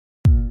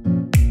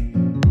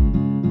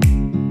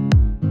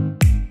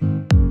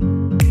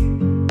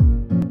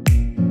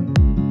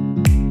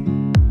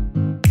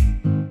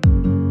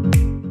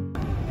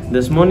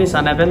The SMUN is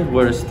an event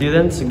where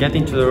students get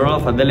into the role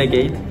of a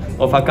delegate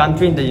of a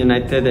country in the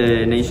United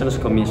Nations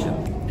Commission.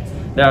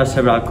 There are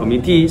several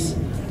committees,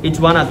 each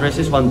one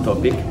addresses one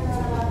topic.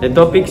 The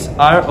topics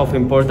are of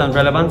important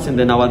relevance in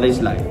the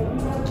nowadays life.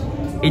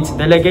 Each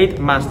delegate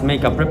must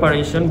make a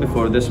preparation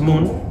before the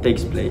SMUN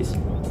takes place.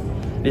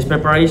 This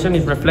preparation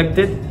is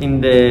reflected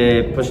in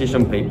the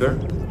position paper.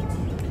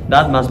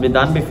 That must be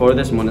done before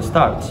the SMUN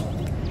starts.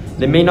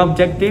 The main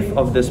objective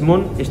of the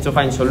SMUN is to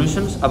find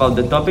solutions about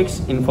the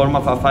topics in form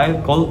of a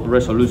file called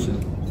resolution.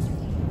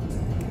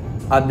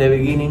 At the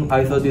beginning,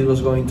 I thought it was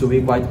going to be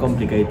quite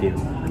complicated.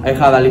 I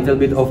had a little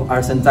bit of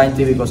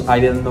uncertainty because I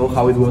didn't know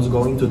how it was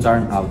going to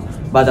turn out.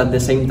 But at the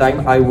same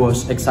time, I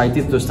was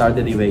excited to start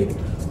the debate.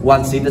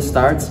 Once it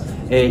starts,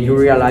 you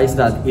realize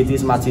that it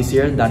is much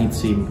easier than it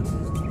seemed.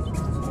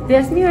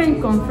 The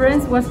SMUN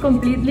conference was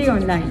completely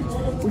online,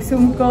 with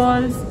Zoom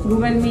calls,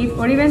 Google Meet,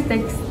 or even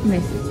text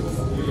messages.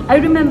 I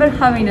remember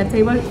having a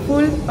table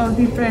full of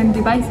different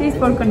devices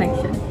for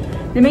connection.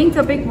 The main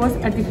topic was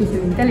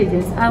artificial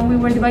intelligence, and we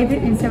were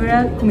divided in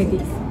several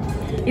committees.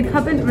 It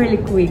happened really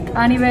quick,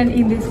 and even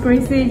in this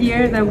crazy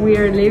year that we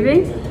are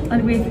living,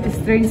 and with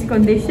strange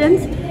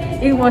conditions,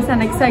 it was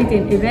an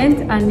exciting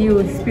event and new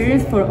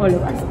experience for all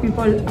of us,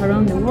 people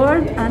around the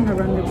world and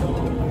around the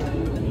world.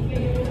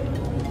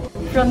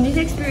 From this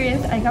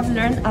experience, I have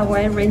learned a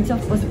wide range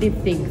of positive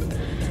things.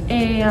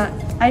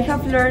 I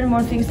have learned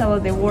more things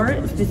about the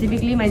world,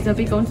 specifically my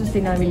topic on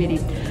sustainability.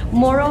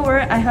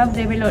 Moreover, I have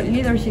developed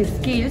leadership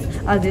skills,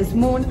 as the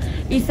SMUN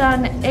is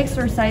an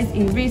exercise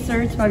in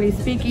research, public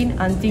speaking,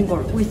 and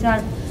teamwork, which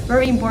are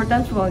very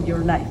important throughout your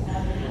life.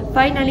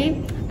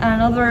 Finally,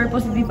 another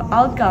positive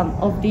outcome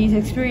of this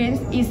experience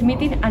is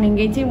meeting and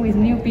engaging with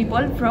new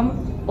people from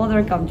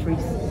other countries.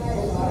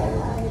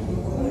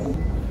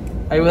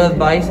 I will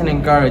advise and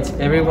encourage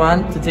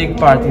everyone to take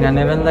part in an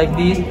event like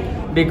this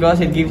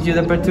because it gives you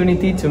the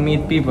opportunity to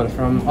meet people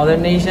from other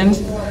nations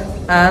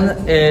and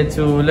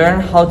to learn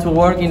how to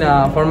work in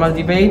a formal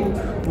debate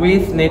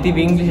with native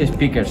English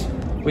speakers,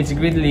 which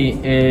greatly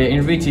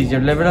enriches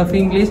your level of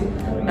English,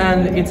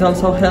 and it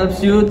also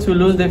helps you to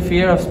lose the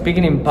fear of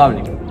speaking in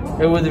public.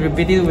 I would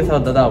repeat it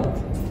without a doubt.